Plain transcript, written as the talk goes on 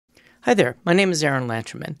Hi there, my name is Aaron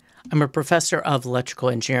Lanterman. I'm a professor of electrical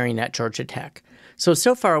engineering at Georgia Tech.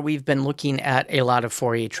 So far we've been looking at a lot of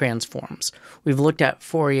Fourier transforms. We've looked at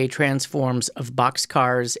Fourier transforms of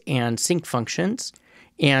boxcars and sinc functions,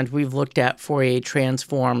 and we've looked at Fourier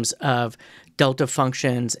transforms of delta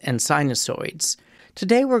functions and sinusoids.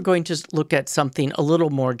 Today we're going to look at something a little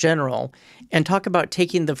more general and talk about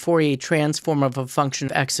taking the Fourier transform of a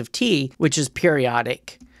function x of t, which is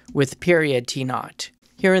periodic, with period t0.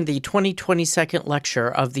 Here in the 2022 lecture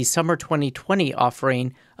of the summer 2020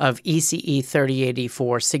 offering of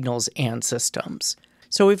ECE3084 Signals and Systems.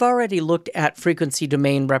 So we've already looked at frequency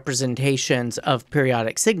domain representations of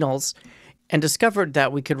periodic signals and discovered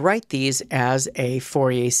that we could write these as a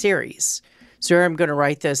Fourier series. So here I'm going to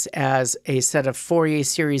write this as a set of Fourier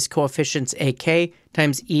series coefficients ak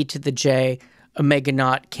times e to the j omega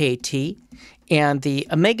naught kt. And the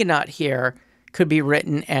omega naught here could be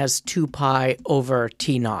written as 2 pi over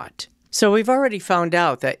t naught. So we've already found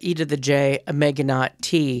out that e to the j omega naught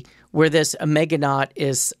t, where this omega naught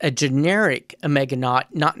is a generic omega naught,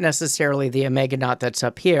 not necessarily the omega naught that's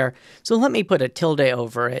up here. So let me put a tilde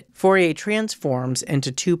over it. Fourier transforms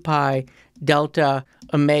into 2 pi delta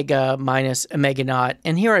omega minus omega naught.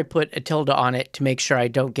 And here I put a tilde on it to make sure I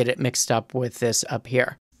don't get it mixed up with this up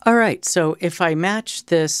here. All right, so if I match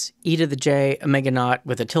this e to the j omega naught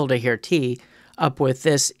with a tilde here t, up with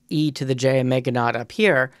this e to the j omega naught up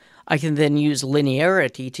here, I can then use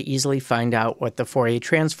linearity to easily find out what the Fourier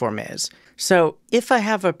transform is. So if I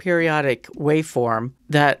have a periodic waveform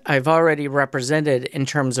that I've already represented in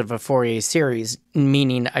terms of a Fourier series,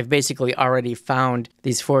 meaning I've basically already found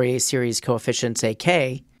these Fourier series coefficients ak,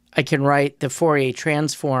 I can write the Fourier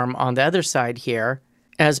transform on the other side here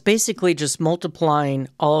as basically just multiplying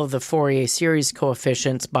all of the Fourier series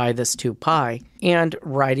coefficients by this 2 pi and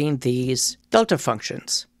writing these delta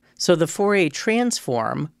functions. So the Fourier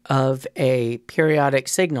transform of a periodic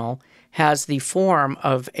signal has the form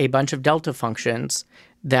of a bunch of delta functions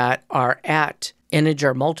that are at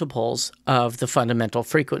integer multiples of the fundamental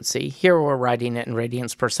frequency. Here we're writing it in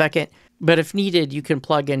radians per second, but if needed, you can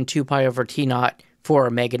plug in 2 pi over t naught for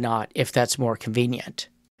omega naught if that's more convenient.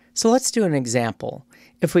 So let's do an example.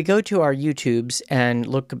 If we go to our YouTubes and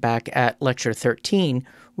look back at lecture 13,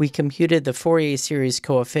 we computed the Fourier series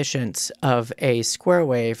coefficients of a square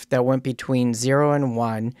wave that went between 0 and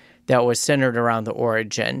 1 that was centered around the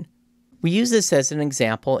origin. We use this as an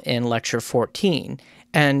example in lecture 14,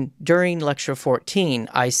 and during lecture 14,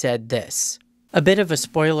 I said this. A bit of a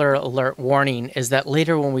spoiler alert warning is that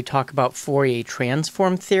later when we talk about Fourier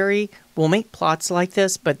transform theory, we'll make plots like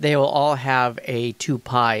this, but they will all have a 2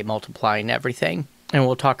 pi multiplying everything. And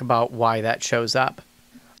we'll talk about why that shows up.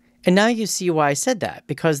 And now you see why I said that,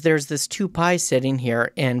 because there's this 2 pi sitting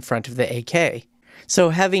here in front of the AK. So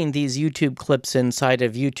having these YouTube clips inside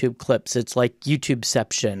of YouTube clips, it's like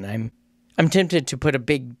YouTubeception. I'm tempted to put a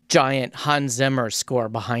big, giant Hans Zimmer score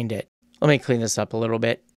behind it. Let me clean this up a little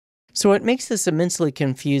bit. So what makes this immensely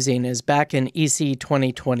confusing is back in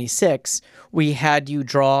ECE3086, we had you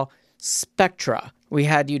draw spectra. We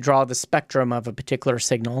had you draw the spectrum of a particular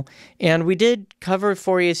signal, and we did cover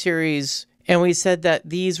Fourier series, and we said that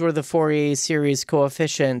these were the Fourier series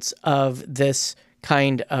coefficients of this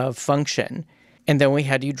kind of function. And then we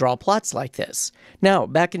had you draw plots like this. Now,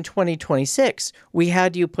 back in 2026, we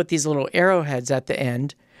had you put these little arrowheads at the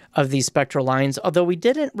end of these spectral lines, although we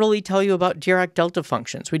didn't really tell you about Dirac delta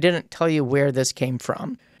functions. We didn't tell you where this came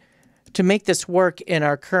from. To make this work in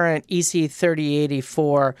our current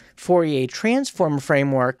ECE3084 Fourier transform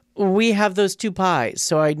framework, we have those 2 pi's.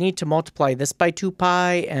 So I need to multiply this by 2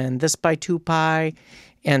 pi, and this by 2 pi,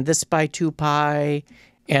 and this by 2 pi,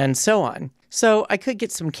 and so on. So I could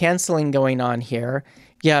get some canceling going on here.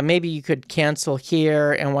 Yeah, maybe you could cancel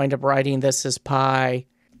here and wind up writing this as pi.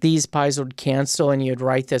 These pi's would cancel, and you'd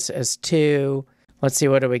write this as 2. Let's see,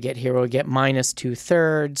 what do we get here? We'll get minus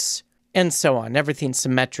 2/3. And so on. Everything's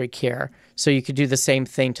symmetric here. So you could do the same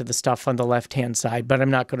thing to the stuff on the left-hand side, but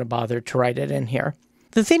I'm not going to bother to write it in here.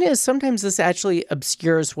 The thing is, sometimes this actually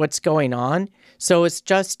obscures what's going on. So it's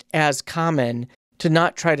just as common to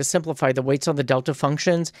not try to simplify the weights on the delta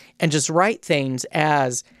functions and just write things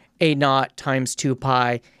as a0 times 2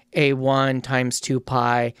 pi, a1 times 2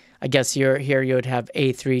 pi. I guess here you would have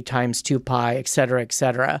a3 times 2 pi, etc.,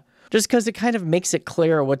 etc. Just because it kind of makes it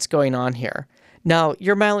clear what's going on here. Now,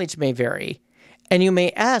 your mileage may vary, and you may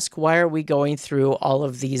ask, why are we going through all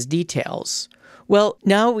of these details? Well,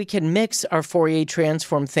 now we can mix our Fourier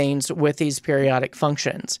transform things with these periodic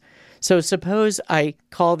functions. So suppose I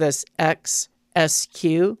call this x sq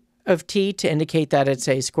of t to indicate that it's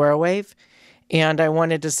a square wave, and I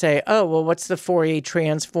wanted to say, oh, well, what's the Fourier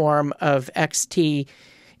transform of xt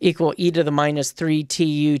equal e to the minus 3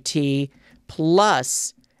 tut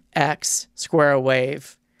plus x square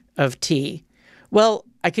wave of t. Well,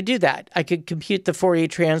 I could do that. I could compute the Fourier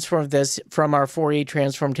transform of this from our Fourier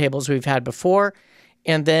transform tables we've had before,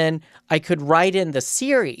 and then I could write in the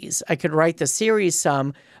series. I could write the series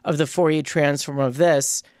sum of the Fourier transform of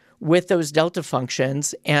this with those delta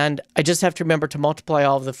functions, and I just have to remember to multiply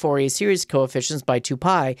all of the Fourier series coefficients by 2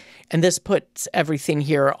 pi, and this puts everything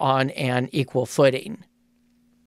here on an equal footing.